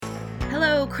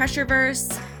Hello,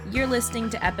 Crusherverse. You're listening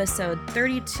to episode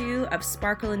 32 of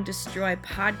Sparkle and Destroy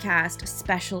podcast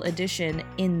special edition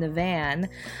In the Van.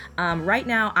 Right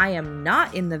now, I am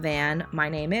not in the van. My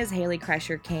name is Haley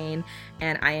Crusher Kane,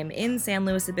 and I am in San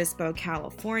Luis Obispo,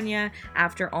 California,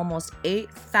 after almost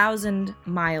 8,000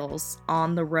 miles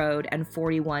on the road and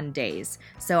 41 days.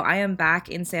 So I am back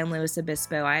in San Luis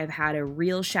Obispo. I have had a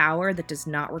real shower that does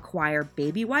not require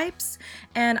baby wipes,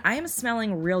 and I am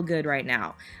smelling real good right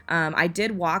now. I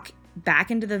did walk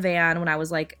back into the van when I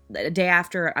was like a day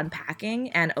after unpacking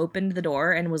and opened the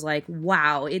door and was like,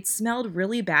 wow, it smelled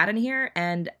really bad in here,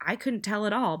 and I couldn't tell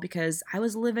at all because I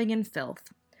was living in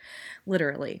filth,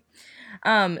 literally.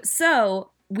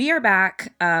 So we are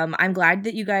back. I'm glad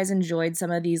that you guys enjoyed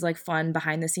some of these like fun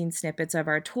behind the scenes snippets of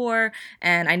our tour,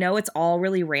 and I know it's all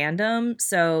really random,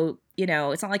 so you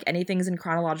know, it's not like anything's in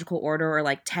chronological order or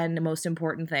like 10 most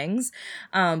important things.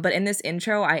 But in this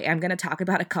intro, I am going to talk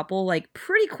about a couple like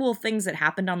pretty cool things that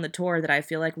happened on the tour that I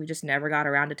feel like we just never got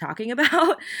around to talking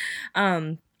about.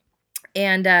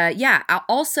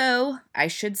 Also, I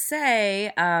should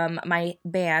say, my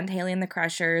band, Haley and the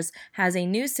Crushers, has a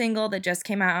new single that just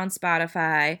came out on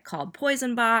Spotify called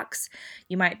Poison Box.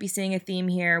 You might be seeing a theme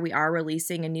here. We are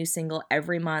releasing a new single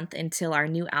every month until our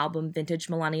new album, Vintage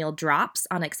Millennial, drops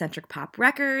on Eccentric Pop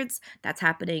Records. That's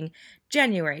happening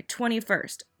January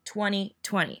 21st.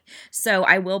 2020. So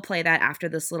I will play that after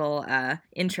this little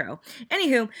intro.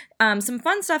 Anywho, some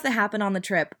fun stuff that happened on the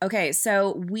trip. Okay,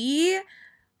 so we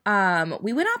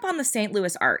went up on the St.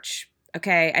 Louis Arch.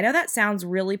 Okay, I know that sounds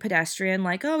really pedestrian,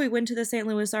 like, oh, we went to the St.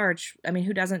 Louis Arch. I mean,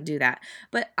 who doesn't do that?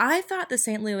 But I thought the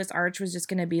St. Louis Arch was just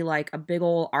going to be like a big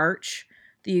old arch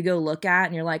that you go look at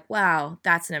and you're like, wow,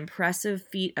 that's an impressive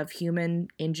feat of human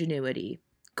ingenuity.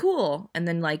 Cool. And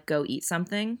then like go eat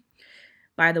something.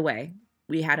 By the way,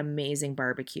 we had amazing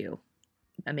barbecue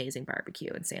in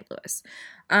St. Louis.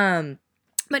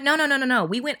 But no.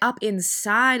 We went up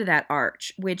inside that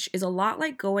arch, which is a lot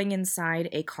like going inside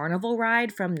a carnival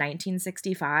ride from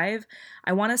 1965.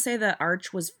 I want to say the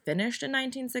arch was finished in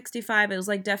 1965. It was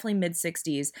like definitely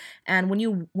mid-60s. And when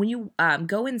you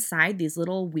go inside these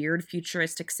little weird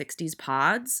futuristic 60s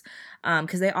pods,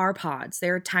 because they are pods,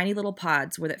 they're tiny little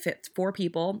pods where that fits 4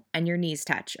 people and your knees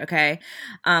touch, okay?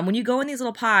 When you go in these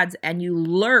little pods and you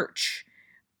lurch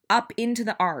up into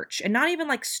the arch, and not even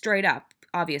like straight up,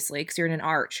 obviously, because you're in an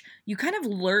arch, you kind of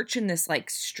lurch in this like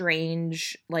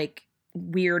strange, like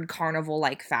weird carnival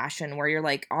like fashion where you're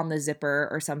like on the zipper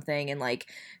or something, and like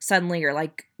suddenly you're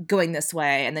like going this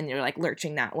way and then you're like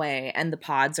lurching that way, and the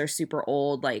pods are super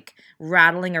old, like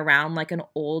rattling around like an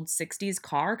old 60s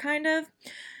car kind of.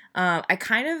 I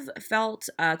kind of felt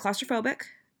claustrophobic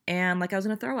and like I was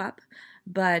gonna throw up,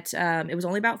 but it was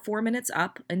only about 4 minutes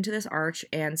up into this arch,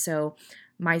 and so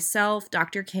myself,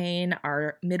 Dr. Kane,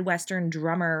 our Midwestern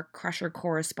drummer, Crusher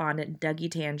correspondent, Dougie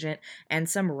Tangent, and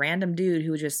some random dude who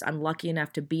was just unlucky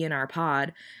enough to be in our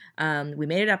pod. We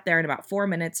made it up there in about 4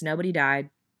 minutes. Nobody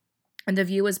died. And the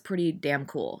view was pretty damn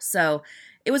cool. So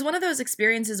it was one of those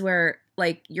experiences where,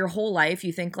 like, your whole life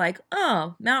you think, like,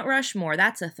 oh, Mount Rushmore,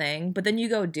 that's a thing. But then you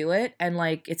go do it, and,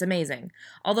 like, it's amazing.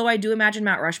 Although I do imagine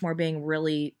Mount Rushmore being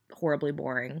really horribly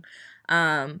boring.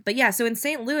 But yeah, so in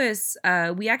St. Louis,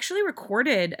 we actually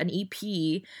recorded an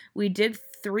EP. We did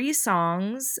 3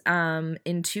 songs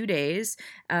in 2 days.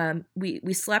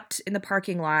 We slept in the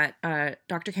parking lot.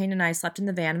 Dr. Kane and I slept in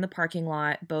the van in the parking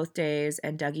lot both days,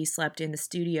 and Dougie slept in the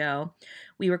studio.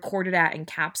 We recorded at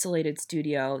Encapsulated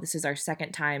Studio. This is our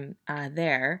second time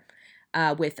there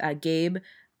with Gabe.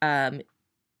 Not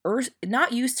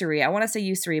Usery. I want to say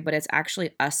Usery, but it's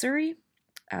actually Usery.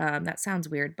 That sounds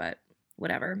weird, but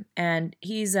whatever. And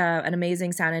he's an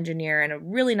amazing sound engineer and a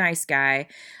really nice guy.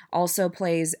 Also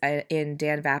plays in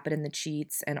Dan Vapid and the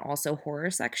Cheats and also Horror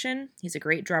Section. He's a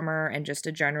great drummer and just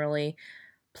a generally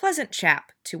pleasant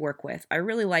chap to work with. I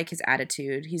really like his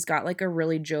attitude. He's got like a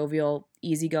really jovial,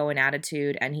 easygoing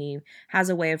attitude, and he has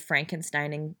a way of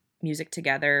Frankensteining music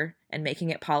together and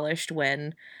making it polished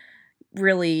when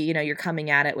really, you know, you're coming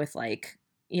at it with like,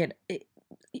 you know,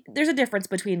 there's a difference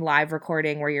between live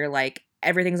recording where you're like,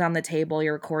 everything's on the table,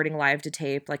 you're recording live to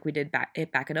tape like we did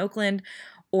back in Oakland,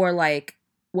 or like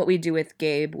what we do with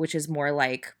Gabe, which is more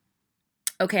like,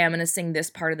 okay, I'm going to sing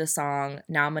this part of the song,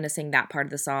 now I'm going to sing that part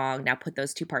of the song, now put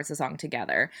those 2 parts of the song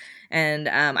together. And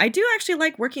I do actually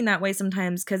like working that way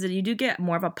sometimes because you do get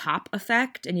more of a pop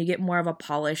effect and you get more of a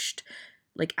polished,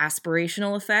 like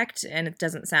aspirational effect, and it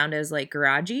doesn't sound as like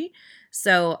garagey.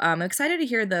 So I'm excited to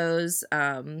hear those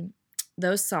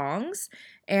songs.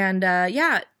 And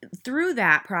through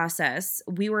that process,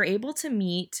 we were able to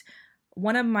meet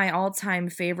one of my all-time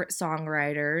favorite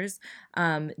songwriters,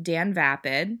 Dan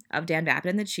Vapid of Dan Vapid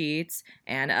and the Cheats,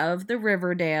 and of the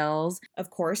Riverdales, of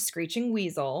course, Screeching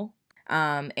Weasel,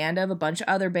 and of a bunch of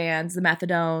other bands, the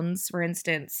Methadones, for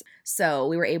instance. So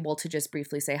we were able to just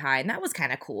briefly say hi, and that was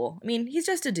kind of cool. I mean, he's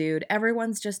just a dude.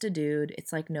 Everyone's just a dude.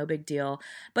 It's like no big deal.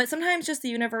 But sometimes just the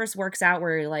universe works out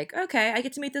where you're like, okay, I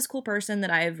get to meet this cool person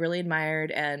that I've really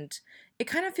admired, and it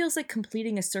kind of feels like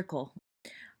completing a circle.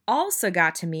 Also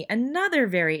got to meet another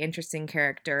very interesting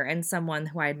character and someone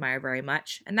who I admire very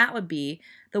much, and that would be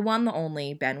the one, the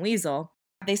only Ben Weasel.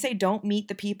 They say don't meet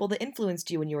the people that influenced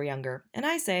you when you were younger, and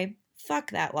I say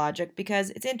fuck that logic because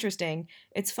it's interesting,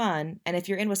 it's fun, and if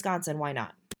you're in Wisconsin, why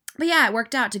not? But yeah, it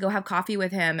worked out to go have coffee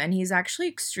with him, and he's actually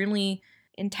extremely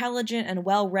intelligent and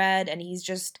well read, and he's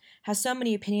just has so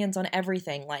many opinions on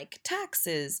everything like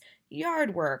taxes,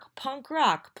 yard work, punk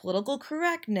rock, political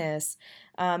correctness,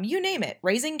 you name it,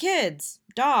 raising kids,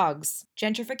 dogs,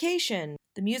 gentrification,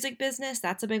 the music business,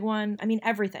 that's a big one. I mean,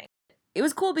 everything. It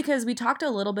was cool because we talked a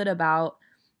little bit about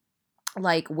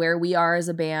like where we are as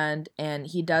a band, and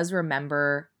he does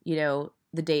remember, the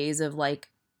days of like,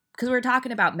 because we were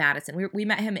talking about Madison. We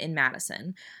met him in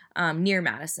Madison, near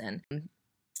Madison.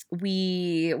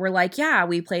 We were like, yeah,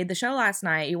 we played the show last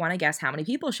night. You want to guess how many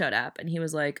people showed up? And he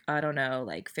was like, I don't know,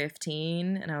 like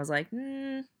 15. And I was like,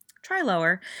 try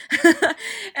lower.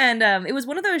 And it was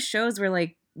one of those shows where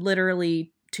like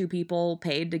literally two people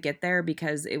paid to get there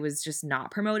because it was just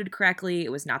not promoted correctly.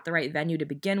 It was not the right venue to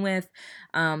begin with.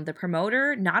 The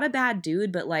promoter, not a bad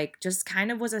dude, but like just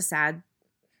kind of was a sad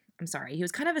I'm sorry, he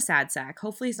was kind of a sad sack.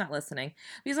 Hopefully he's not listening.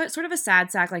 He's like sort of a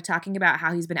sad sack, like talking about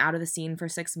how he's been out of the scene for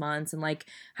 6 months and like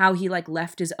how he like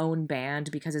left his own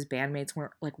band because his bandmates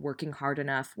weren't like working hard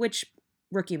enough, which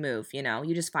rookie move,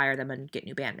 you just fire them and get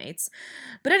new bandmates.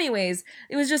 But anyways,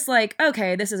 it was just like,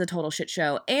 okay, this is a total shit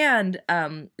show. And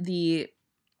the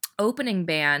opening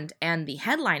band and the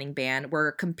headlining band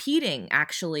were competing,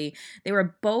 actually. They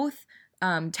were both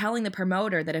telling the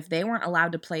promoter that if they weren't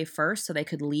allowed to play first so they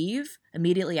could leave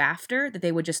immediately after, that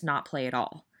they would just not play at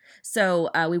all. So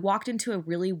we walked into a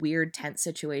really weird tense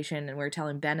situation, and we were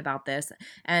telling Ben about this,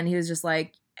 and he was just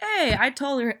like, hey, I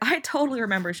totally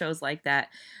remember shows like that.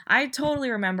 I totally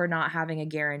remember not having a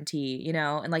guarantee,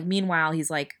 and like meanwhile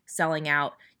he's like selling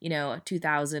out, a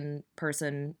 2,000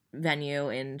 person venue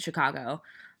in Chicago.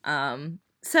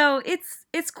 So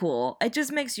it's cool. It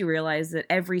just makes you realize that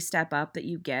every step up that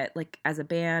you get, like as a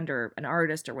band or an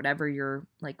artist or whatever your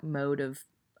like mode of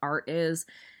art is,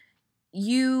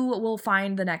 you will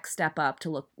find the next step up to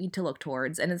look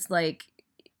towards. And it's like,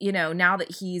 now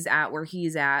that he's at where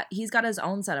he's at, he's got his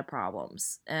own set of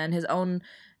problems and his own,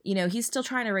 he's still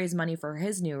trying to raise money for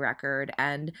his new record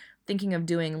and thinking of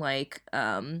doing like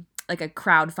a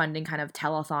crowdfunding kind of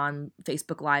telethon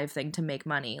Facebook Live thing to make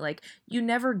money. Like you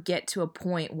never get to a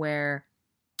point where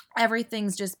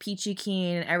everything's just peachy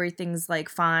keen and everything's like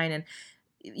fine, and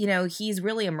he's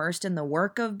really immersed in the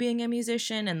work of being a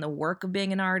musician and the work of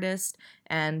being an artist,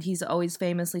 and he's always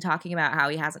famously talking about how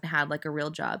he hasn't had like a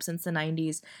real job since the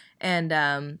 90s.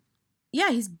 And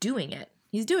yeah, he's doing it,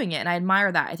 and I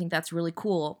admire that. I think that's really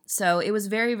cool. So it was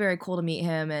very, very cool to meet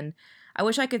him, and I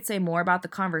wish I could say more about the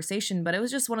conversation, but it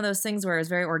was just one of those things where it was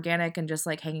very organic and just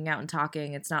like hanging out and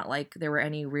talking. It's not like there were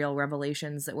any real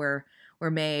revelations that were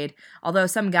made. Although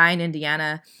some guy in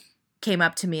Indiana came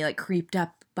up to me, like creeped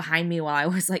up behind me while I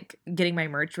was like getting my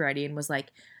merch ready and was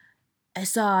like, I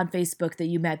saw on Facebook that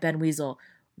you met Ben Weasel.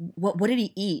 What did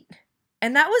he eat?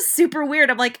 And that was super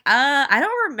weird. I'm like, I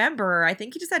don't remember. I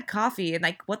think he just had coffee, and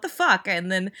like, what the fuck?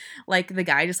 And then like the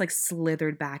guy just like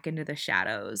slithered back into the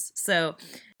shadows. So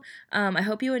I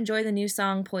hope you enjoy the new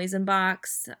song Poison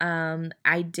Box.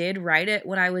 I did write it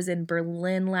when I was in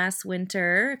Berlin last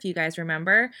winter, if you guys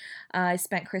remember. I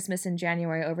spent Christmas in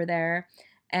January over there.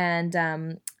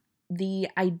 And the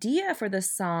idea for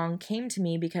this song came to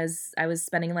me because I was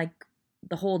spending like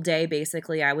the whole day,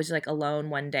 basically. I was like alone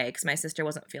one day because my sister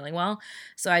wasn't feeling well.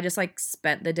 So I just like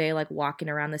spent the day like walking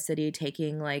around the city,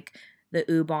 taking like the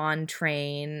U-Bahn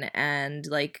train and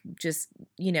like just,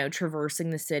 traversing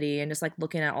the city and just like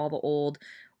looking at all the old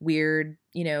weird,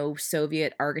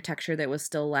 Soviet architecture that was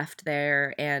still left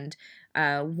there. And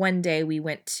one day we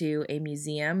went to a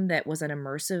museum that was an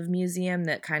immersive museum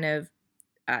that kind of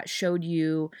showed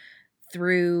you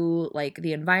through like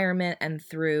the environment and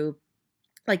through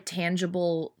like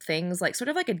tangible things, like sort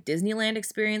of like a Disneyland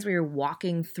experience where you're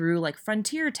walking through like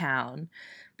Frontier Town,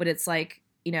 but it's like,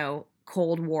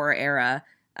 Cold War era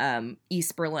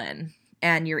East Berlin,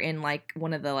 and you're in like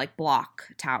one of the like block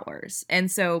towers. And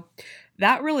so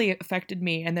that really affected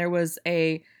me. And there was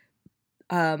a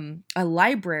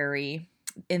library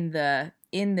in the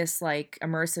in this like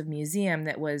immersive museum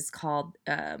that was called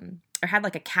or had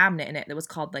like a cabinet in it that was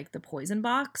called like the Poison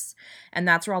Box, and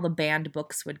that's where all the banned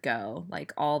books would go,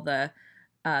 like all the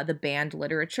banned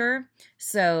literature.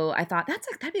 So I thought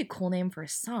that'd be a cool name for a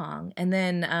song. And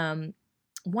then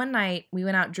one night we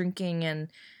went out drinking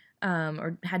and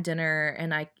or had dinner,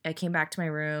 and I came back to my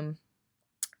room,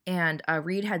 and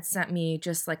Reed had sent me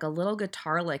just like a little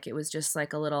guitar lick. It was just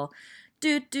like a little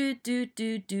do do do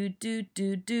do do do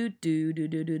do do do do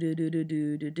do do do do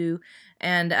do do do,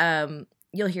 and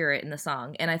you'll hear it in the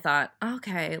song. And I thought,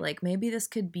 okay, like maybe this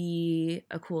could be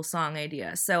a cool song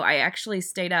idea. So I actually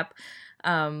stayed up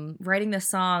writing this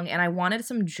song, and I wanted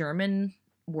some German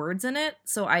words in it.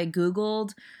 So I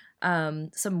Googled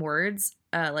some words,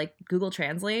 like Google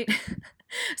Translate.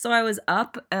 So I was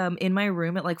up in my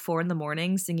room at like 4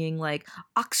 a.m. singing like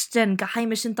Achten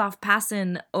geheimischen Dorf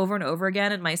passen over and over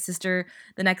again. And my sister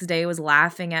the next day was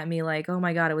laughing at me like, oh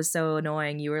my God, it was so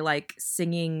annoying. You were like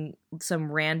singing some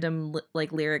random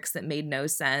like lyrics that made no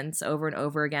sense over and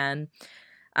over again.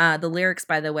 The lyrics,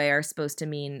 by the way, are supposed to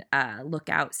mean look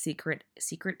out, secret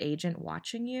agent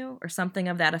watching you, or something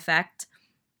of that effect,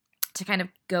 to kind of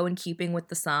go in keeping with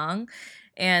the song.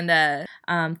 And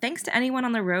thanks to anyone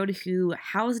on the road who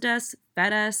housed us,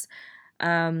 fed us,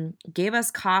 gave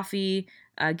us coffee,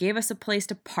 gave us a place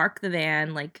to park the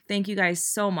van. Like, thank you guys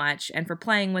so much. And for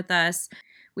playing with us.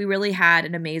 We really had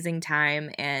an amazing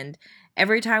time. And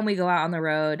every time we go out on the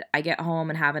road, I get home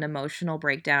and have an emotional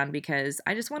breakdown because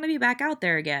I just want to be back out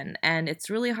there again. And it's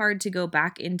really hard to go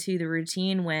back into the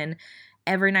routine when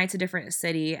every night's a different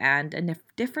city and a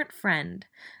different friend.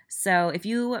 So if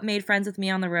you made friends with me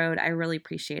on the road, I really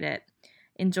appreciate it.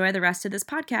 Enjoy the rest of this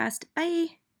podcast.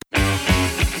 Bye. Camera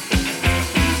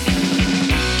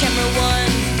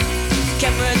 1,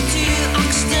 camera 2,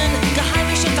 Achten,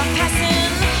 geheimischen Dorf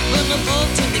passen. Run the book,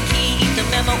 turn the key, eat the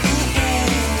memo,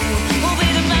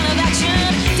 obey the plan of action.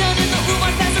 Down in the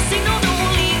U-Bahn, pass the signal,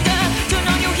 don't linger. Turn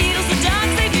on your heaters, the dark,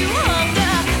 save you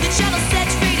hunger. The channel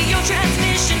sets radio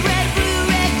transmission, red, blue,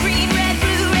 red, green, red,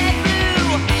 blue, red,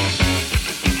 blue.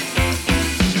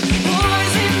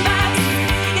 Poison box,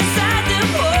 inside the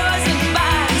poison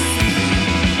box.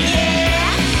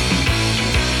 Yeah.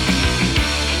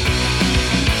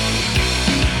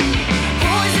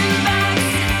 Poison box,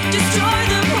 destroy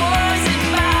the poison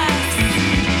box.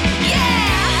 Yeah.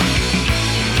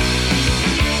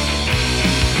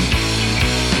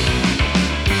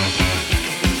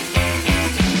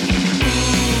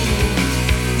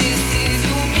 This is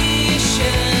your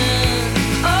mission.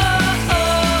 Oh,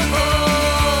 oh,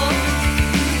 oh.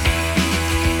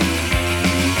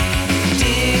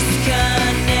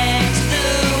 Disconnect the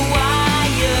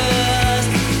wires.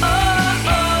 Oh,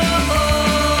 oh, oh.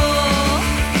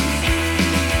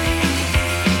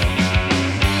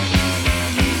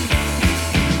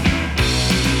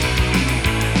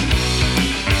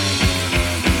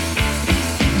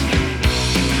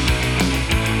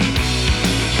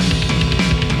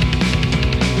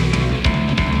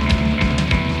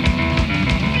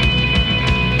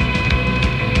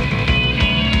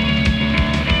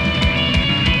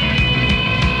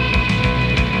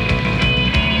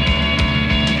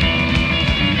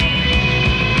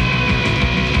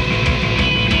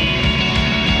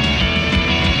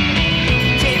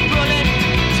 Tape rolling,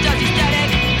 stasi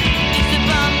static. It's the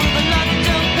bomb, move along and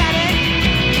don't panic.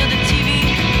 Kill the TV,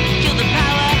 kill the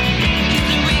power. Kiss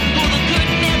the ring, pull the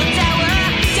curtain, nail the tower.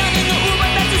 Down in the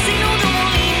U-Bahn, that's the signal, don't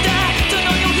linger. Turn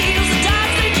on your heaters, the dark,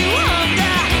 save you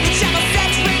hunger. The channel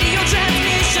sets radio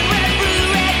transmission, red,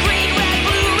 blue, red, green, red,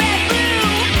 blue, red, blue.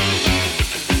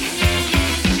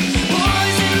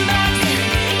 Poison box,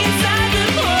 inside the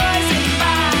poison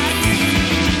box.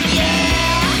 Yeah.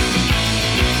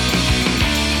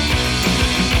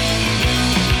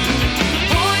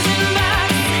 Poison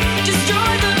box,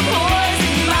 destroy the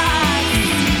poison box.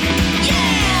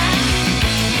 Yeah.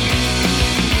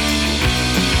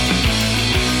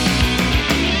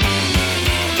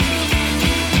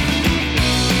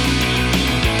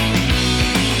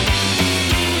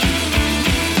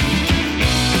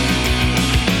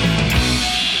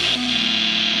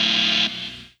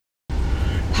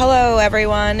 Hello,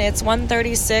 everyone. It's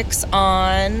 1:36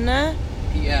 on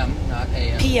PM, not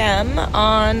AM. p.m.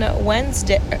 on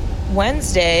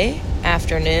Wednesday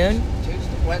afternoon.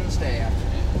 Wednesday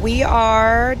afternoon. We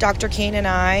are, Dr. Kane and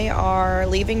I are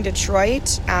leaving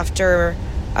Detroit after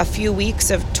a few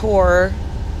weeks of tour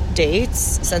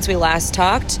dates since we last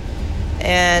talked.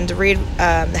 And Reed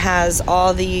has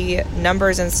all the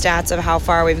numbers and stats of how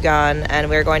far we've gone, and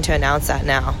we're going to announce that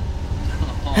now.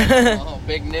 Oh,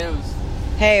 big news.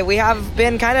 Hey, we have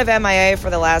been kind of MIA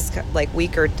for the last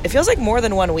week, or it feels like more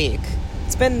than 1 week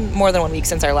It's been more than 1 week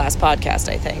since our last podcast,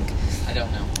 I think. I don't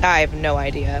know. I have no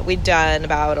idea. We've done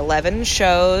about 11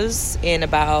 shows in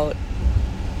about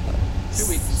 2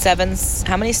 weeks. 7,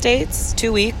 how many states?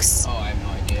 2 weeks. Oh, I have no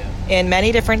idea. In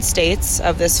many different states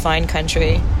of this fine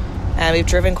country. And we've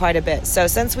driven quite a bit. So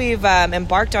since we've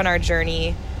embarked on our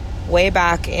journey way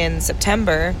back in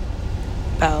September,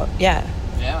 Yeah,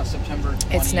 September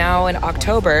 20th. It's now in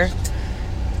October. Now,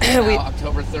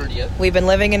 October 30th. We've been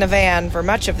living in a van for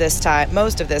most of this time. All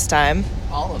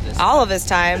of this.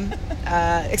 Time,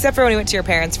 except for when we went to your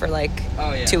parents for like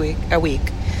a week.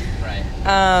 Right.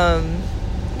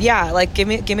 Yeah, like give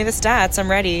me the stats. I'm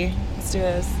ready. Let's do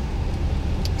this.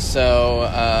 So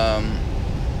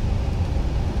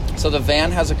the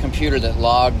van has a computer that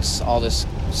logs all this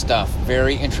stuff.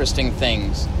 Very interesting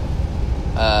things.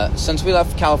 Since we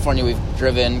left California, we've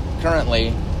driven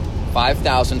currently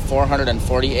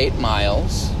 5,448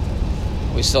 miles.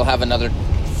 We still have another,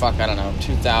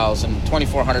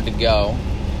 2,400 to go.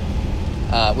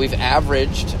 We've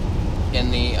averaged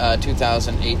in the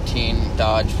 2018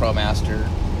 Dodge ProMaster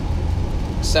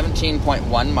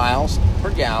 17.1 miles per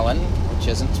gallon, which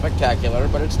isn't spectacular,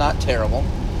 but it's not terrible.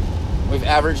 We've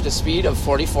averaged a speed of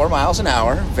 44 miles an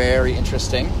hour. Very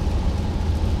interesting.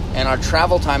 And our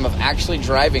travel time of actually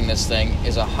driving this thing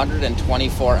is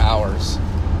 124 hours.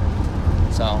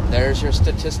 So there's your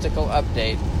statistical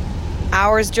update.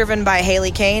 Hours driven by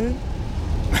Haley Kane.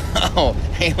 Oh,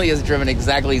 Haley has driven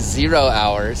exactly 0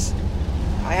 hours.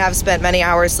 I have spent many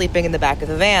hours sleeping in the back of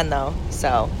the van, though,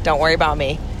 so don't worry about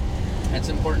me. That's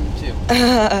important, too.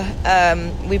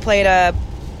 We played a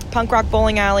punk rock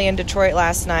bowling alley in Detroit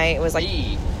last night. It was like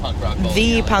The punk rock bowling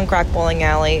the alley. punk rock bowling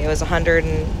alley. It was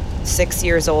 106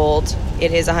 years old.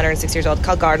 It is 106 years old.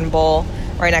 Called Garden Bowl,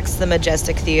 right next to the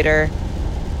Majestic Theater.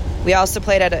 We also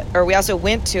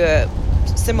went to a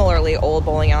similarly old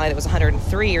bowling alley that was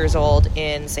 103 years old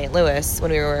in St. Louis when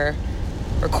we were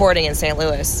recording in St.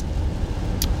 Louis.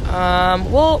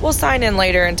 We'll sign in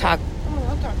later and talk.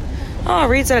 Oh,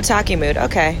 Reed's in a talking mood.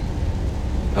 Okay.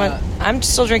 I'm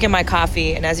still drinking my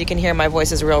coffee, and as you can hear, my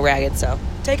voice is real ragged, so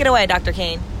take it away, Dr.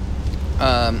 Kane.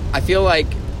 I feel like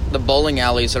the bowling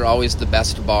alleys are always the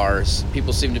best bars.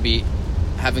 People seem to be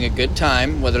having a good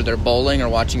time, whether they're bowling or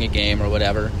watching a game or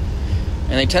whatever.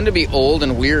 And they tend to be old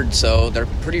and weird, so they're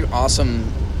pretty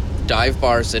awesome dive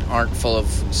bars that aren't full of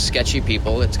sketchy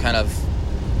people. It's kind of,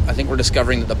 I think we're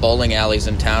discovering that the bowling alleys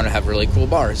in town have really cool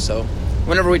bars. So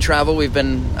whenever we travel, we've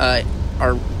been,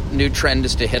 our new trend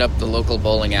is to hit up the local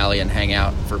bowling alley and hang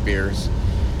out for beers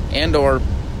and or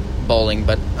bowling,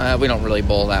 but we don't really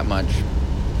bowl that much.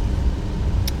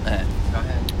 Go ahead.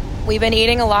 We've been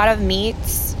eating a lot of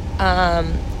meats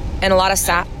and a lot of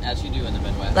As you do in the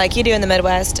Midwest. like you do in the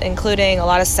Midwest, including a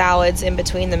lot of salads in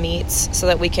between the meats so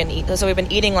that we can eat. So we've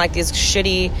been eating like these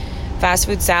shitty fast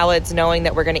food salads knowing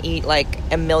that we're going to eat like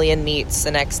a million meats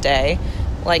the next day.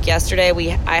 Like yesterday,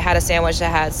 I had a sandwich that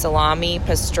had salami,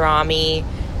 pastrami,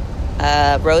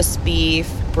 roast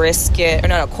beef, brisket,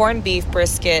 corned beef,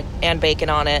 brisket, and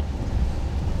bacon on it.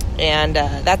 And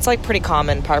that's like pretty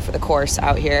common par for the course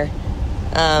out here.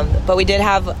 But we did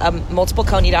have multiple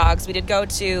Coney dogs. We did go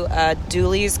to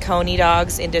Dooley's Coney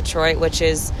Dogs in Detroit, which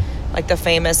is like the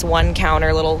famous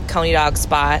one-counter little Coney dog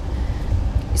spot.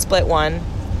 We split one.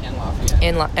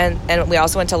 And Lafayette. And we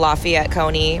also went to Lafayette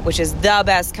Coney, which is the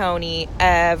best Coney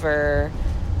ever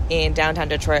in downtown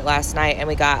Detroit last night. And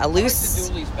we got a loose...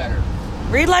 I like the Dooley's better.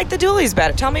 Reed liked the Dooley's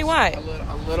better. Tell me why.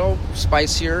 A little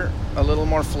spicier, a little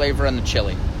more flavor in the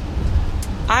chili.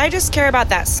 I just care about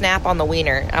that snap on the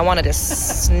wiener. I wanted to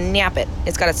snap it.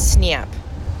 It's got a snap.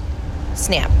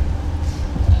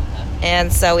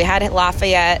 And so we had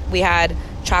Lafayette. We had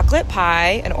chocolate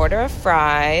pie, an order of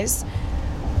fries.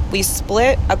 We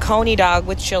split a Coney dog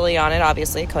with chili on it,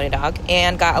 obviously, a Coney dog,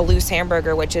 and got a loose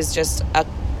hamburger, which is just a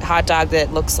hot dog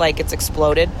that looks like it's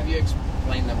exploded. Have you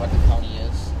explained what the Coney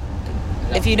is?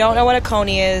 If you don't know what a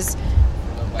Coney is,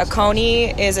 a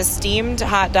Coney is a steamed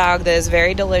hot dog that is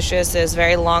very delicious, is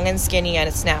very long and skinny, and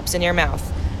it snaps in your mouth.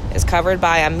 It's covered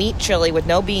by a meat chili with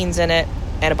no beans in it,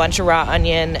 and a bunch of raw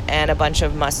onion, and a bunch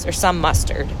of some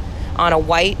mustard on a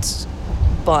white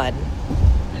bun.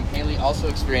 And Haley also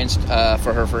experienced,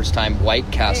 for her first time, White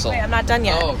Castle. Wait, I'm not done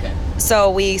yet. Oh, okay.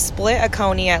 So we split a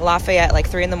Coney at Lafayette like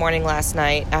 3 a.m. last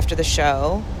night after the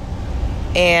show.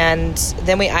 And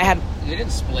then You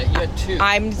didn't split, you had two.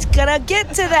 I'm gonna get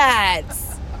to that.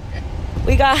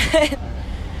 We got,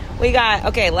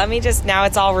 now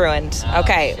it's all ruined. Oh,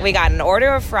 okay, shit. we got an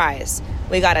order of fries.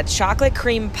 We got a chocolate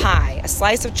cream pie, a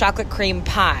slice of chocolate cream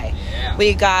pie. Yeah.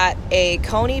 We got a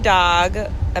Coney dog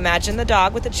imagine the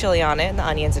dog with the chili on it and the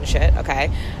onions and shit,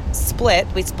 okay?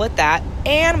 We split that,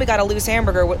 and we got a loose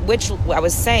hamburger, which I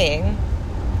was saying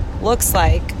looks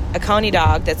like a coney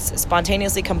dog that's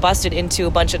spontaneously combusted into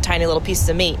a bunch of tiny little pieces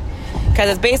of meat. Because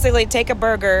it's basically take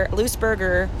a loose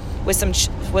burger with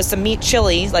some meat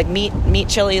chili, like meat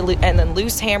chili, and then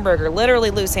literally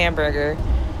loose hamburger,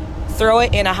 throw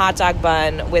it in a hot dog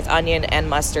bun with onion and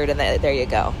mustard, and there you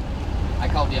go. I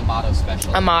call it the Amato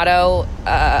special. Amato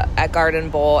at Garden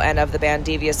Bowl and of the band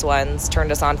Devious Ones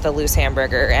turned us on to the loose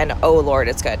hamburger, and oh Lord,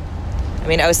 it's good. I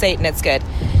mean, oh Satan, it's good.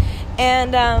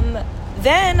 And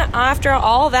then after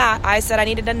all that, I said I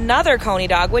needed another coney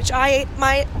dog, which I ate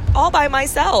all by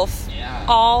myself. Yeah.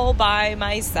 All by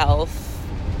myself.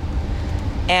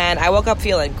 And I woke up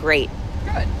feeling great.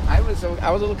 Good. I was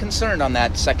a little concerned on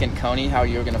that second coney, how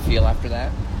you were going to feel after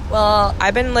that. Well,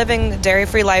 I've been living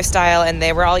dairy-free lifestyle, and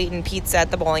they were all eating pizza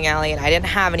at the bowling alley, and I didn't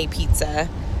have any pizza.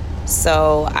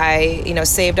 So I,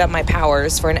 saved up my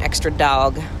powers for an extra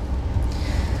dog.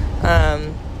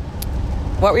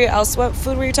 What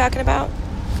food were you talking about?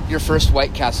 Your first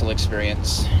White Castle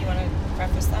experience. You want to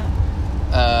preface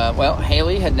that? Well,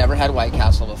 Haley had never had White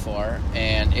Castle before,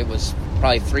 and it was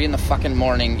probably 3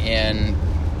 a.m. in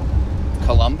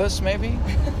Columbus, maybe?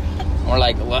 Or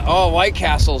like, oh, White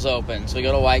Castle's open, so we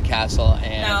go to White Castle,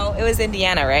 and... No, it was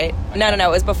Indiana, right? No, it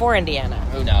was before Indiana.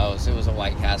 Who knows? It was a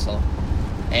White Castle.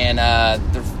 And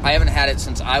I haven't had it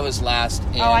since I was last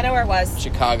in... Oh, I know where it was.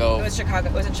 Chicago. It was Chicago.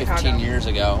 It was in Chicago. 15 years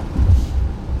ago.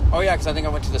 Oh, yeah, because I think I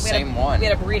went to the same one. We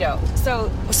had a burrito.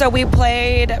 So we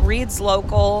played Reed's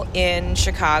Local in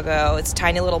Chicago. It's a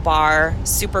tiny little bar,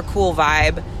 super cool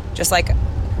vibe, just like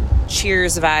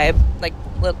Cheers vibe. Like,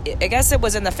 I guess it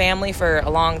was in the family for a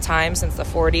long time, since the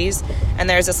 40s. And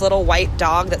there's this little white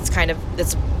dog that's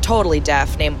totally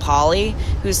deaf, named Polly,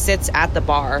 who sits at the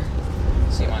bar.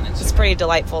 See him on Instagram. It's pretty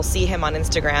delightful. See him on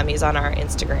Instagram. He's on our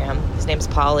Instagram. His name's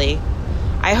Polly.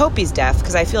 I hope he's deaf,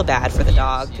 because I feel bad for the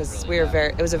dog, because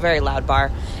it was a very loud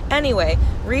bar. Anyway,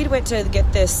 Reed went to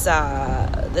get this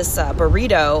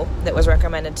burrito that was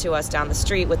recommended to us down the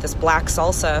street with this black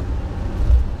salsa.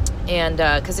 And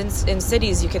because in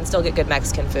cities you can still get good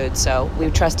Mexican food, so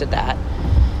we trusted that.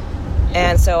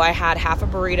 And so I had half a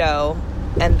burrito,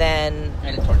 and then...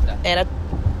 And a torta.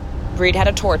 Reed had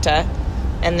a torta.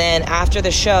 And then after the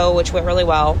show, which went really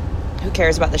well, who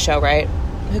cares about the show, right?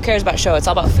 Who cares about show? It's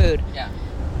all about food. Yeah.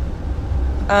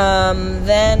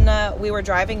 Then we were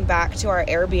driving back to our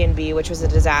Airbnb, which was a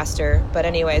disaster. But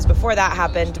anyways, before that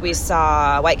happened, we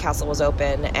saw White Castle was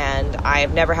open, and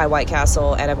I've never had White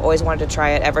Castle, and I've always wanted to try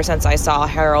it ever since I saw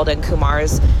Harold and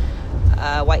Kumar's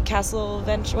White Castle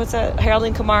adventure. What's that? Harold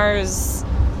and Kumar's...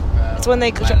 It's when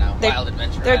Wild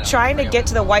Adventure. They're trying to get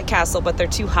to the White Castle, but they're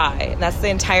too high, and that's the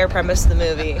entire premise of the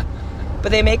movie.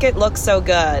 But they make it look so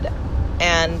good,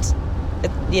 and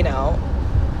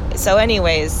So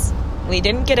anyways, we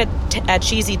didn't get a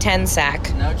cheesy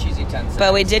 10-sack. No cheesy 10-sack.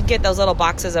 But we did get those little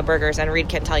boxes of burgers, and Reed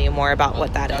can tell you more about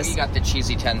what that is. Dougie got the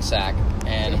cheesy 10-sack,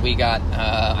 and we got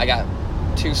I got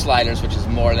 2 sliders, which is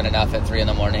more than enough at 3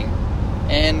 a.m.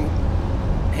 And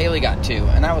Haley got 2,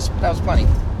 and that was plenty.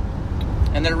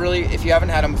 And they're really, if you haven't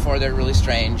had them before, they're really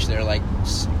strange. They're like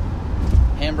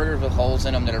hamburgers with holes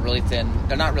in them that are really thin.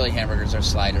 They're not really hamburgers, they're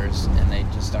sliders, and they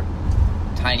just are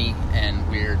tiny and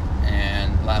weird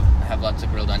and have lots of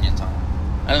grilled onions on them.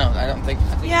 I don't know. I think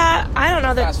I don't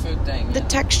know. Fast food thing. The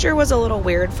texture was a little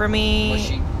weird for me.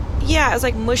 Mushy. Yeah, it was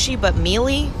like mushy but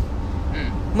mealy.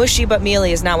 Mushy but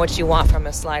mealy is not what you want from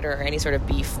a slider or any sort of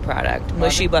beef product.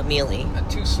 Mushy but mealy.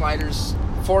 2 sliders,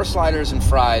 4 sliders and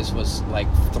fries was like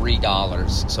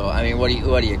 $3. So I mean, what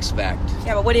do you expect?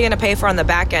 Yeah, but what are you going to pay for on the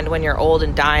back end when you're old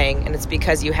and dying, and it's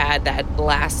because you had that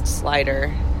last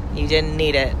slider? You didn't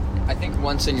need it. I think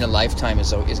once in your lifetime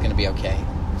is going to be okay.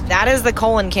 That is the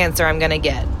colon cancer I'm going to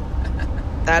get.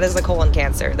 That is the colon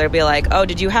cancer. They'll be like, oh,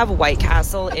 did you have White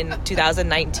Castle in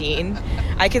 2019?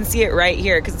 I can see it right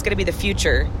here, because it's going to be the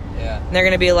future. Yeah. And they're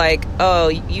going to be like, oh,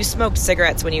 you smoked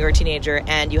cigarettes when you were a teenager,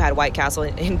 and you had White Castle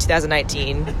in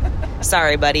 2019.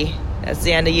 Sorry, buddy. That's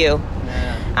the end of you.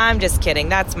 Yeah. I'm just kidding.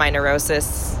 That's my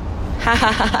neurosis. Ha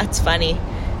ha ha. It's funny.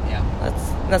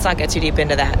 Yeah. Let's not get too deep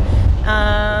into that.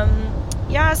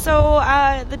 Yeah, so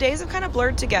the days have kind of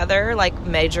blurred together, like,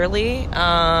 majorly.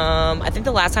 I think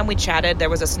the last time we chatted, there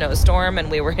was a snowstorm, and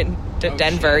we were in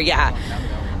Denver. Shit. Yeah.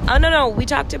 Oh, no. We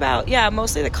talked about,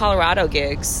 mostly the Colorado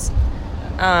gigs.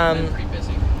 Pretty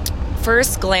busy.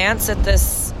 First glance at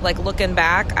this, like, looking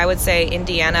back, I would say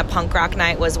Indiana Punk Rock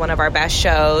Night was one of our best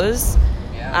shows.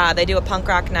 Yeah. They do a punk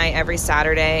rock night every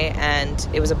Saturday, and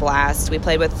it was a blast. We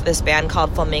played with this band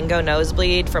called Flamingo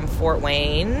Nosebleed from Fort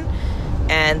Wayne.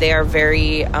 And they are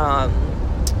very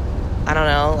I don't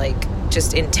know, like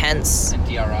just intense. And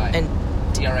DRI. And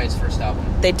DRI's first album,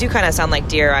 they do kind of sound like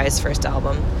DRI's first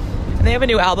album. And they have a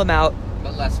new album out.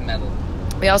 but less metal.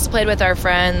 We also played with our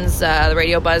friends, the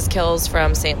Radio Buzzkills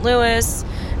from St. Louis.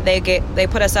 They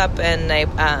put us up and they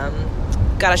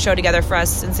got a show together for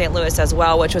us in St. Louis as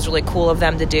well, which was really cool of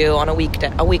them to do on a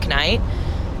weeknight.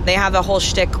 They have a whole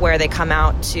shtick where they come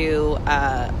out to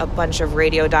a bunch of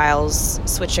radio dials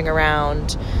switching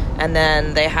around, and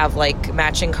then they have like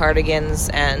matching cardigans,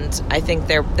 and I think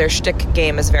their shtick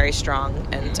game is very strong,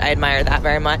 and I admire that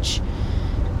very much.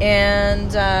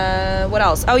 And what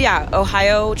else? Oh yeah,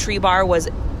 Ohio Tree Bar was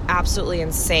absolutely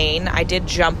insane. I did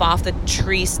jump off the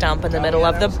tree stump in the middle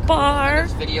of the bar.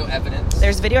 There's video evidence.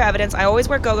 There's video evidence. I always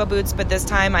wear go-go boots, but this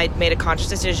time I made a conscious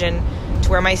decision to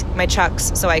wear my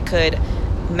Chucks so I could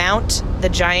mount the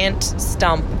giant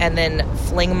stump and then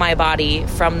fling my body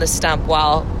from the stump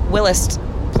while Willis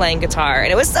playing guitar.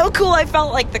 And it was so cool. I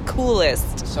felt like the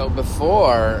coolest. So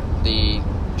before the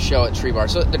show at Tree Bar,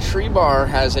 so the Tree Bar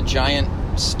has a giant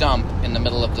stump in the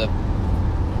middle of the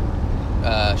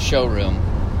showroom.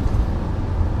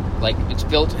 Like, it's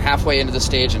built halfway into the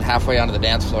stage and halfway onto the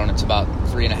dance floor, and it's about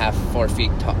 3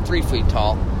 feet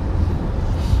tall.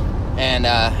 And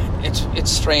it's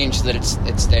strange that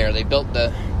it's there. They built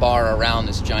the bar around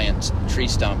this giant tree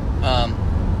stump.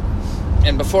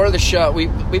 And before the show, we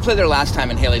played there last time,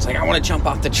 and Haley's like, I want to jump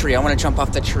off the tree.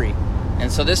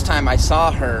 And so this time I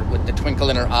saw her with the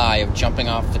twinkle in her eye of jumping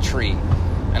off the tree.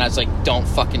 And I was like, don't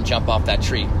fucking jump off that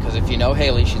tree. Because if you know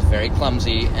Haley, she's very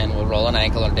clumsy and will roll an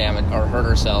ankle or damage or hurt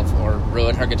herself or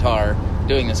ruin her guitar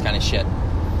doing this kind of shit.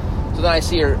 So then I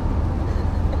see her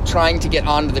trying to get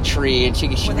onto the tree, and she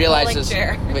realizes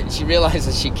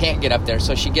she can't get up there.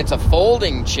 So she gets a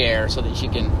folding chair so that she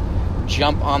can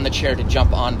jump on the chair to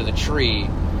jump onto the tree.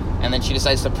 And then she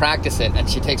decides to practice it, and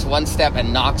she takes one step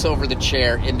and knocks over the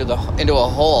chair into a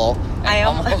hole and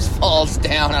almost falls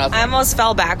down. And I almost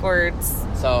fell backwards.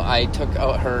 So I took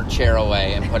her chair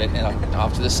away and put it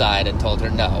off to the side and told her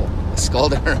no.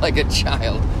 Scolded her like a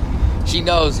child. She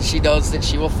knows that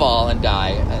she will fall and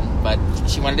die, but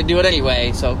she wanted to do it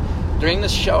anyway. So during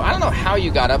this show, I don't know how you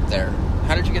got up there.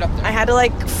 How did you get up there? I had to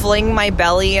like fling my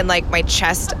belly and like my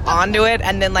chest onto it,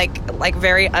 and then like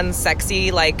very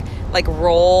unsexy like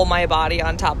roll my body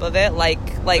on top of it. Like.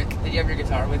 Wait, did you have your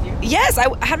guitar with you? Yes, I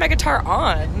had my guitar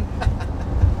on.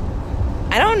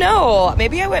 I don't know.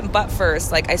 Maybe I went butt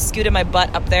first. Like, I scooted my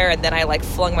butt up there, and then I, like,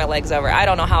 flung my legs over. I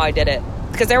don't know how I did it.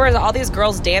 Because there was all these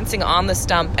girls dancing on the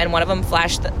stump, and one of them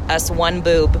flashed us one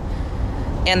boob.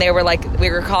 And they were, like, we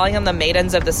were calling them the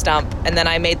maidens of the stump. And then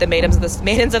I made the maidens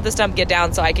of the stump get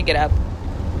down so I could get up.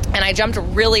 And I jumped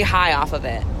really high off of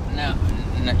it.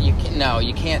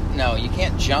 You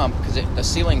can't jump, because the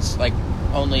ceiling's, like,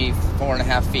 only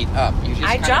 4.5 feet up. You just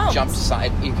kind of jumped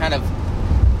side. You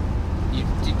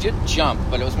did jump,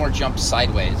 but it was more jump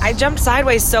sideways. I jumped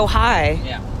sideways so high.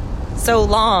 Yeah. So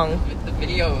long. The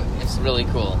video is really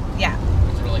cool. Yeah.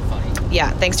 It's really funny.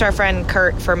 Yeah. Thanks to our friend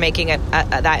Kurt for making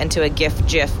that into a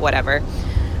GIF, whatever.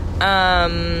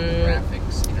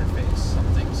 Graphics, interface,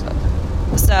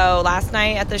 something. So last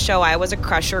night at the show, I was a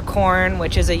crusher corn,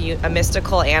 which is a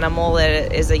mystical animal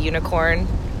that is a unicorn,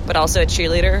 but also a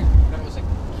cheerleader.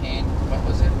 What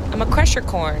was it? I'm a crusher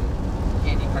corn.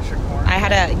 Candy crusher corn? I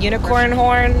had a unicorn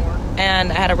horn,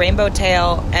 and I had a rainbow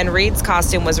tail, and Reed's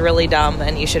costume was really dumb,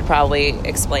 and you should probably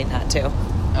explain that too.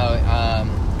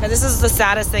 Because this is the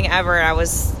saddest thing ever, and I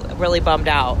was really bummed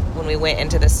out when we went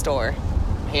into this store.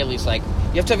 Haley's like,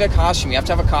 you have to have a costume, let's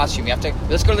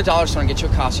go to the dollar store and get you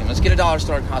a costume. Let's get a dollar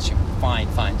store costume. Fine.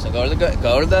 So go to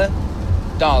the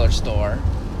dollar store,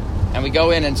 and we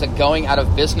go in, and it's a going out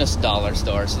of business dollar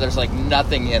store, so there's like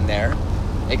nothing in there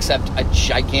except a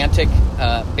gigantic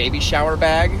baby shower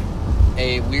bag,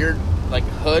 a weird like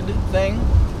hood thing,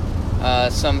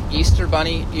 some Easter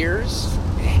bunny ears,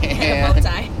 and a bow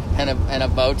tie. And a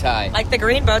bow tie. Like the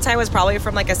green bow tie was probably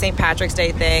from like a St. Patrick's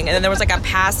Day thing, and then there was like a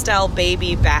pastel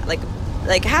baby bat,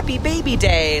 like Happy Baby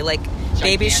Day, like gigantic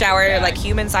baby shower bag. Like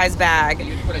human-sized bag,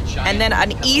 and then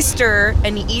an Easter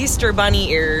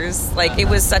bunny ears. Like it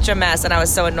was such a mess, and I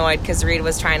was so annoyed because Reed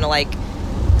was trying to like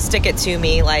stick it to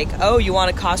me like, oh, you want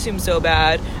a costume so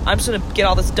bad, I'm just gonna get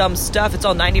all this dumb stuff, it's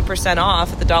all 90%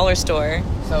 off at the dollar store.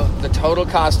 So the total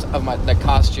cost of the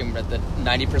costume at the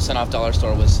 90% off dollar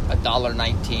store was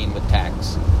 $1.19 with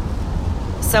tax.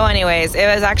 So anyways, it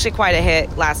was actually quite a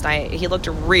hit last night. He looked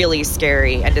really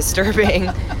scary and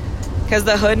disturbing because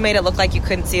the hood made it look like you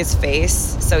couldn't see his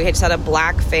face, so he just had a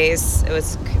black face. It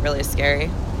was really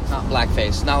scary. Not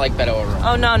blackface, not like Beto O'Rourke.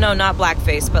 Oh no, not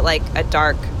blackface, but like a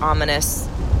dark, ominous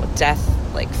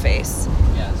death like face.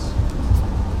 Yes.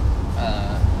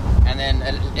 And then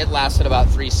it lasted about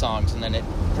 3 songs, and then it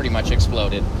pretty much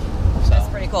exploded. So. That's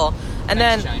pretty cool. And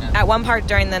Thanks, then China. at one part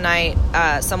during the night,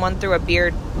 someone threw a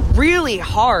beer really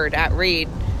hard at Reed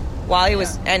while he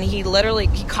was, and he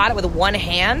caught it with one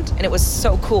hand, and it was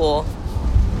so cool.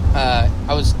 I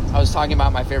was talking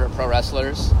about my favorite pro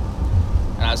wrestlers,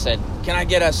 and I said, "Can I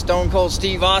get a Stone Cold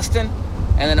Steve Austin?"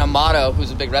 And then Amato,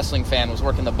 who's a big wrestling fan, was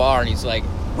working the bar, and he's like,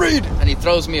 "Reed!" And he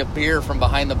throws me a beer from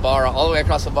behind the bar, all the way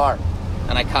across the bar,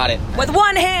 and I caught it With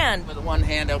one hand! with one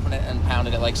hand, opened it, and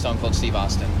pounded it like Stone Cold Steve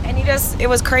Austin. And it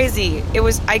was crazy.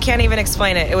 I can't even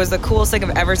explain it. It was the coolest thing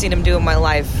I've ever seen him do in my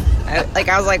life. I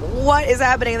was like, what is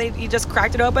happening? And then he just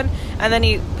cracked it open, and then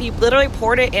he literally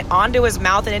poured it onto his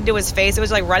mouth and into his face. It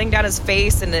was like running down his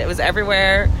face, and it was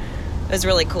everywhere. It was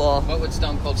really cool. What would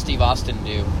Stone Cold Steve Austin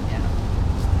do?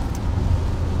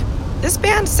 This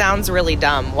band sounds really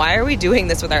dumb. Why are we doing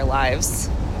this with our lives?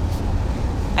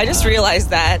 I just realized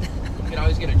that. You could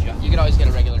always get a job. You could always get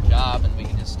a regular job, and we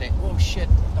can just stay. Oh shit!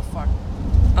 What the fuck?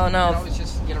 Oh You could no. always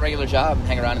just get a regular job and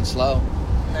hang around in slow.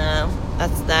 No, I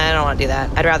don't want to do that.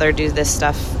 I'd rather do this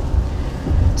stuff.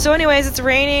 So anyways, it's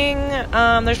raining.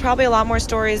 There's probably a lot more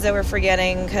stories that we're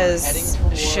forgetting because Heading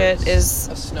towards shit is...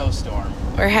 a snowstorm.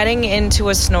 We're heading into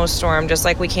a snowstorm just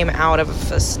like we came out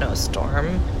of a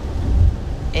snowstorm.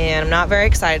 And I'm not very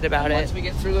excited about Once it. we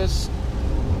get through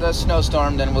the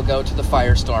snowstorm, then we'll go to the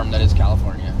firestorm that is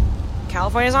California.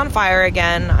 California's on fire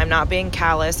again. I'm not being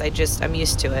callous. I'm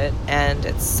used to it, and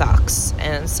it sucks.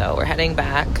 And so we're heading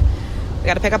back. We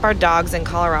got to pick up our dogs in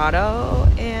Colorado,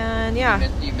 and yeah.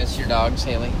 You miss your dogs,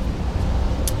 Haley?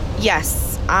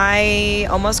 Yes, I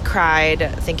almost cried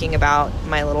thinking about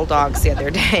my little dogs the other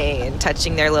day and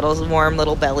touching their little warm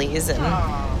little bellies and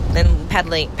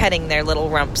petting their little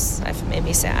rumps. That made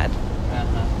me sad.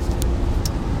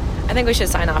 I think we should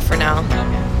sign off for now.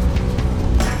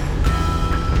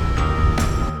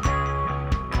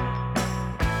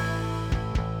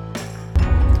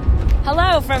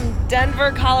 Hello from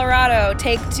Denver, Colorado,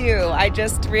 take 2. I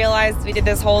just realized we did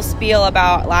this whole spiel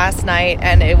about last night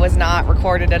and it was not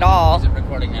recorded at all. Is it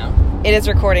recording now? It is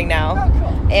recording now. Oh,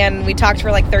 cool. And we talked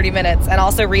for like 30 minutes. And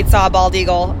also Reed saw a bald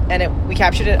eagle and we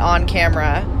captured it on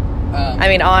camera.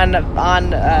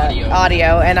 On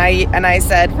audio. And I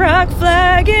said, rock,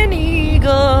 flag, and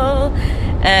eagle.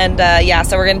 And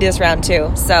so we're going to do this round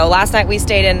 2. So last night we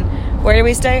stayed in, where did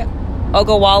we stay?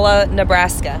 Ogallala,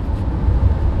 Nebraska.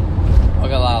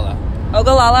 Ogallala,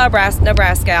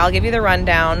 Nebraska. I'll give you the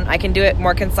rundown. I can do it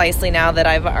more concisely now that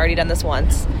I've already done this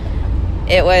once.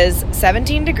 It was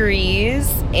 17 degrees,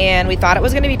 and we thought it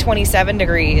was going to be 27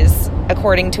 degrees,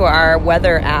 according to our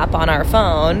weather app on our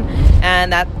phone.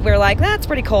 And that we're like, that's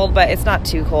pretty cold, but it's not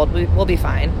too cold. We'll be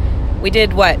fine. We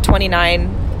did,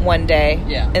 29 one day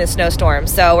in a snowstorm.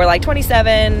 So we're like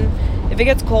 27. If it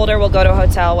gets colder, we'll go to a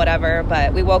hotel, whatever.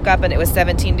 But we woke up, and it was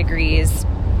 17 degrees.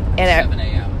 And 7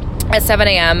 a.m. At 7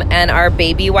 a.m., and our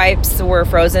baby wipes were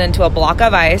frozen into a block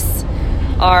of ice.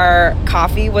 Our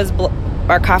coffee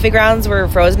grounds were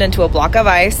frozen into a block of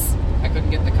ice. I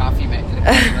couldn't get the coffee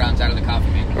grounds out of the coffee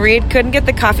maker. Reed couldn't get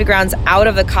the coffee grounds out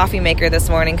of the coffee maker this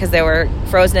morning because they were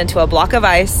frozen into a block of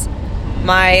ice.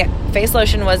 My face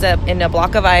lotion was in a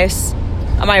block of ice.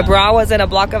 My bra was in a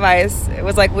block of ice. It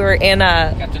was like we were in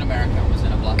a... Captain America was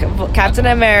in a block of ice. Captain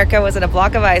America was in a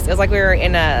block of ice. It was like we were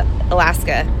in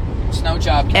Alaska. Snow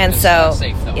job kept And us so,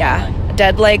 safe, though.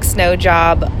 Dead Leg Snow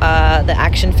Job, the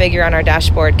action figure on our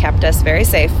dashboard kept us very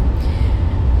safe.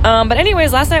 But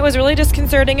anyways, last night was really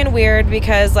disconcerting and weird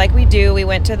because, like we do, we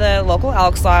went to the local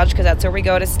Elks Lodge because that's where we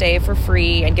go to stay for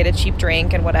free and get a cheap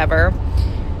drink and whatever.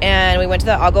 And we went to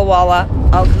the Ogallala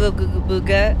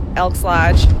Elks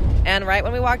Lodge. And right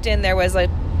when we walked in, there was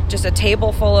just a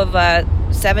table full of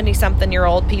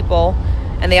 70-something-year-old people.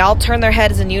 And they all turned their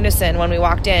heads in unison when we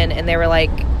walked in. And they were like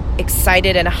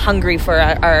excited and hungry for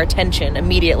our attention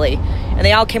immediately. And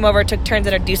they all came over, took turns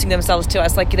introducing themselves to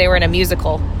us like they were in a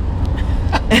musical.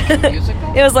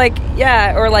 Musical? It was like,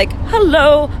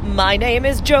 hello, my name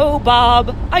is Joe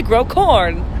Bob. I grow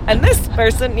corn. And this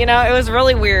person, it was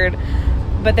really weird.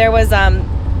 But there was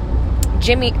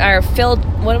Jimmy or Phil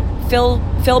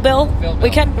Bill. We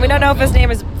don't know if his name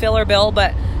is Phil or Bill,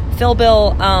 but Phil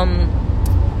Bill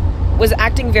was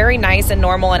acting very nice and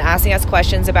normal and asking us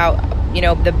questions about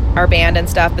our band and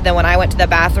stuff. But then when I went to the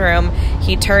bathroom,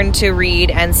 he turned to Reed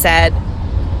and said,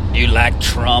 "You like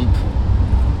Trump?"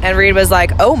 And Reed was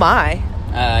like, "Oh my."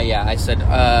 I said,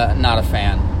 not a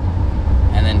fan.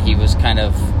 And then he was kind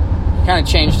of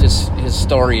changed his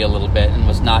story a little bit and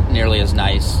was not nearly as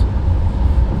nice.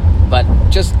 But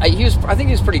I think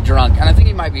he was pretty drunk, and I think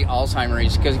he might be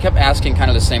Alzheimer's because he kept asking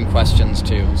kind of the same questions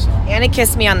too. So. And he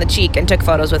kissed me on the cheek and took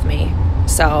photos with me.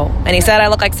 So, and he said I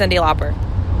look like Cyndi Lauper.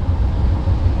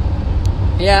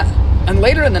 Yeah, and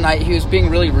later in the night, he was being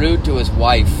really rude to his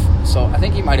wife. So I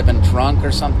think he might have been drunk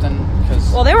or something.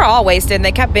 Well, they were all wasted, and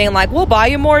they kept being like, we'll buy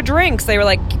you more drinks. They were,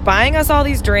 like, buying us all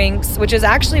these drinks, which is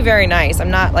actually very nice. I'm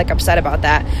not, like, upset about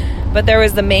that. But there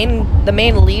was the main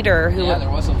leader who... Yeah, there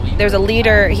was a leader. There's a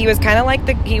leader. He was kind of like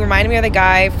he reminded me of the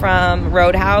guy from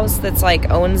Roadhouse that's, like,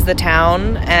 owns the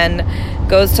town and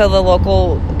goes to the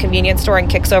local convenience store and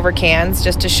kicks over cans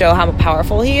just to show how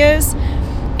powerful he is.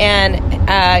 And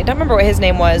I don't remember what his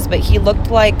name was, but he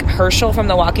looked like Herschel from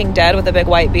The Walking Dead with a big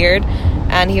white beard.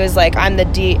 And he was like, I'm the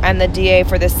DA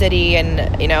for the city,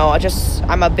 and, you know,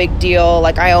 I'm a big deal,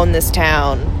 like, I own this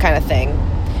town kind of thing.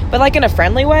 But, like, in a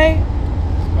friendly way.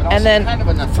 But also and then kind of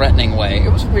in a threatening way.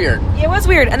 It was weird. It was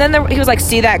weird. And then he was like,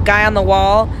 see that guy on the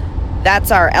wall?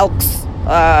 That's our Elks.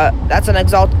 That's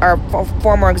our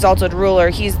former exalted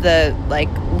ruler. He's the, like,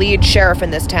 lead sheriff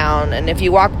in this town. And if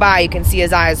you walk by, you can see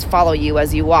his eyes follow you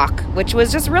as you walk, which was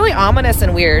just really ominous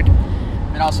and weird.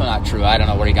 And also not true. I don't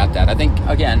know where he got that. I think,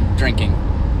 again, drinking.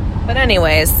 But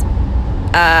anyways,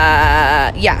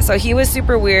 yeah, so he was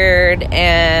super weird,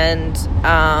 and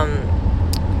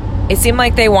it seemed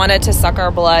like they wanted to suck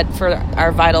our blood for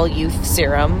our vital youth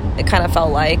serum. It kind of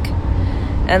felt like.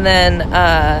 And then,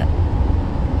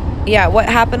 yeah, what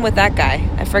happened with that guy?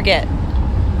 I forget.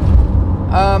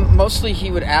 Mostly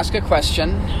he would ask a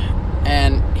question,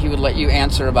 and he would let you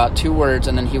answer about 2 words,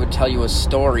 and then he would tell you a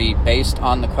story based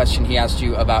on the question he asked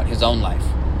you about his own life.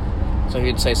 So he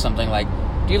would say something like,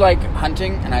 do you like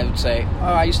hunting? And I would say,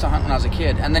 oh, I used to hunt when I was a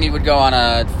kid. And then he would go on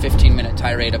a 15-minute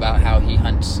tirade about how he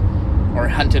hunts, or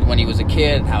hunted when he was a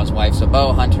kid, how his wife's a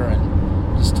bow hunter,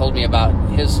 and just told me about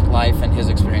his life and his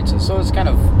experiences. So it's kind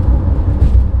of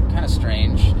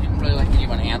strange. He didn't really let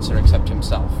anyone answer except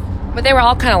himself. But they were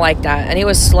all kind of like that. And he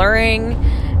was slurring,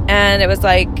 and it was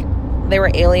like they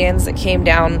were aliens that came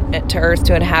down to Earth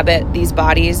to inhabit these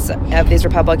bodies of these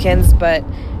Republicans. But,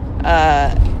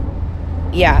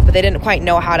 yeah, but they didn't quite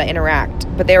know how to interact.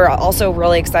 But they were also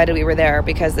really excited we were there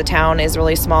because the town is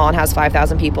really small and has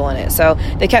 5,000 people in it. So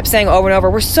they kept saying over and over,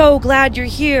 we're so glad you're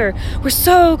here. We're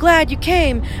so glad you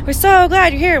came. We're so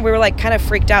glad you're here. And we were, like, kind of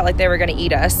freaked out like they were going to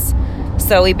eat us.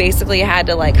 So we basically had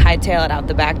to, like, hightail it out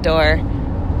the back door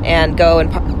and go and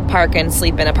park and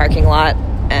sleep in a parking lot.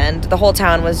 And the whole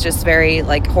town was just very,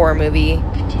 like, horror movie.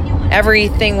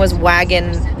 Everything was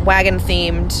wagon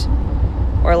themed,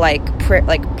 or like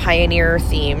pioneer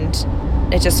themed.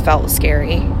 It just felt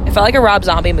scary. It felt like a Rob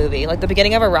Zombie movie, like the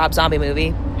beginning of a Rob Zombie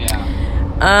movie.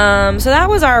 Yeah. So that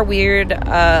was our weird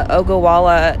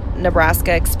Ogallala,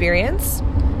 Nebraska experience.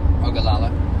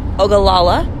 Ogallala.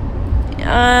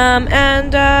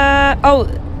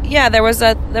 Yeah, they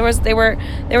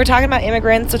were talking about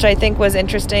immigrants, which I think was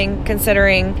interesting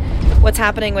considering what's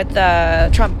happening with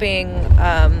Trump being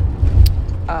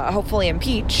hopefully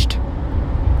impeached.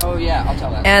 Oh yeah, I'll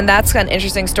tell that. And that's an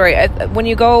interesting story. When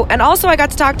you go, and also I got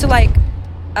to talk to like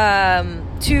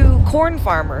 2 corn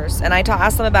farmers, and I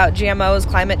asked them about GMOs,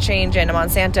 climate change, and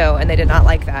Monsanto, and they did not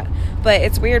like that. But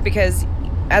it's weird because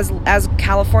as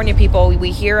California people,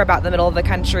 we hear about the middle of the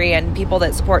country and people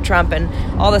that support Trump and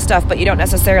all this stuff, but you don't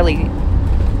necessarily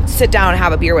sit down and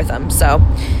have a beer with them. So,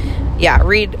 yeah,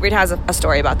 Reed has a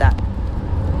story about that.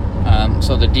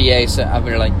 So the DA said,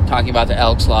 we were like talking about the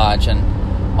Elks Lodge and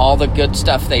all the good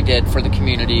stuff they did for the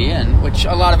community, and which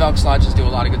a lot of Elks Lodges do a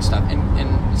lot of good stuff, and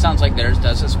it sounds like theirs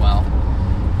does as well.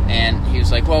 And he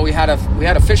was like, well, we had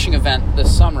a fishing event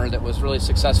this summer that was really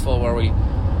successful where we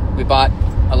bought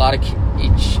a lot of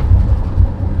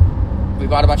we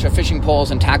bought a bunch of fishing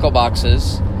poles and tackle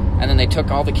boxes, and then they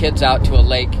took all the kids out to a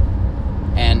lake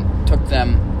and took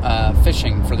them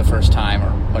fishing for the first time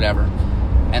or whatever.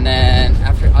 And then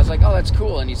after, I was like, oh, that's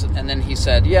cool. And then he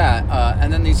said, yeah.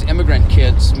 And then these immigrant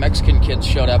kids, Mexican kids,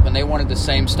 showed up, and they wanted the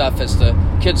same stuff as the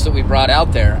kids that we brought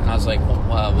out there. And I was like,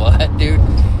 what, dude?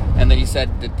 And then he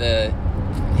said that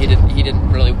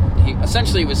he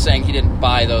essentially was saying he didn't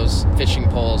buy those fishing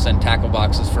poles and tackle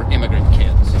boxes for immigrant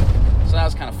kids. So that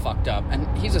was kind of fucked up. And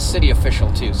he's a city official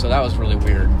too, so that was really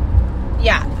weird.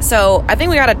 Yeah, so I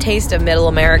think we got a taste of Middle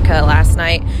America last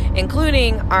night,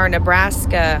 including our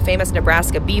famous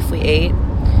Nebraska beef we ate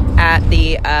at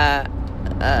the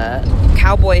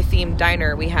cowboy-themed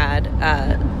diner we had.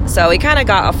 So we kind of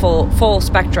got a full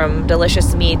spectrum,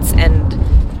 delicious meats and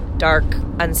dark,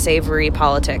 unsavory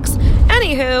politics.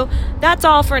 Anywho, that's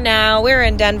all for now. We're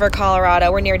in Denver,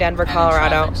 Colorado. We're near Denver,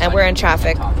 Colorado, and we're in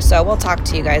traffic. So we'll talk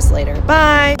to you guys later.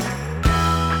 Bye!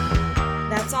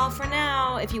 That's all for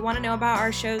now. If you want to know about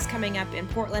our shows coming up in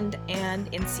Portland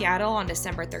and in Seattle on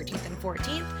December 13th and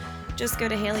 14th, just go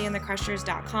to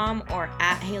HaleyandtheCrushers.com or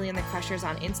at Haley and the Crushers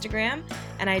on Instagram.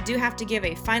 And I do have to give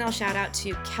a final shout out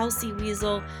to Kelsey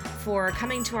Weasel for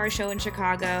coming to our show in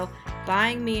Chicago,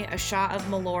 buying me a shot of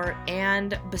Malort,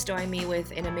 and bestowing me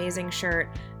with an amazing shirt,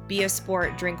 Be a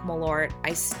Sport, Drink Malort.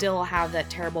 I still have that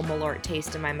terrible Malort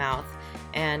taste in my mouth,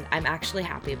 and I'm actually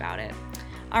happy about it.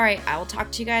 All right, I will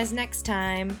talk to you guys next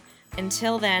time.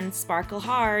 Until then, sparkle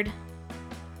hard.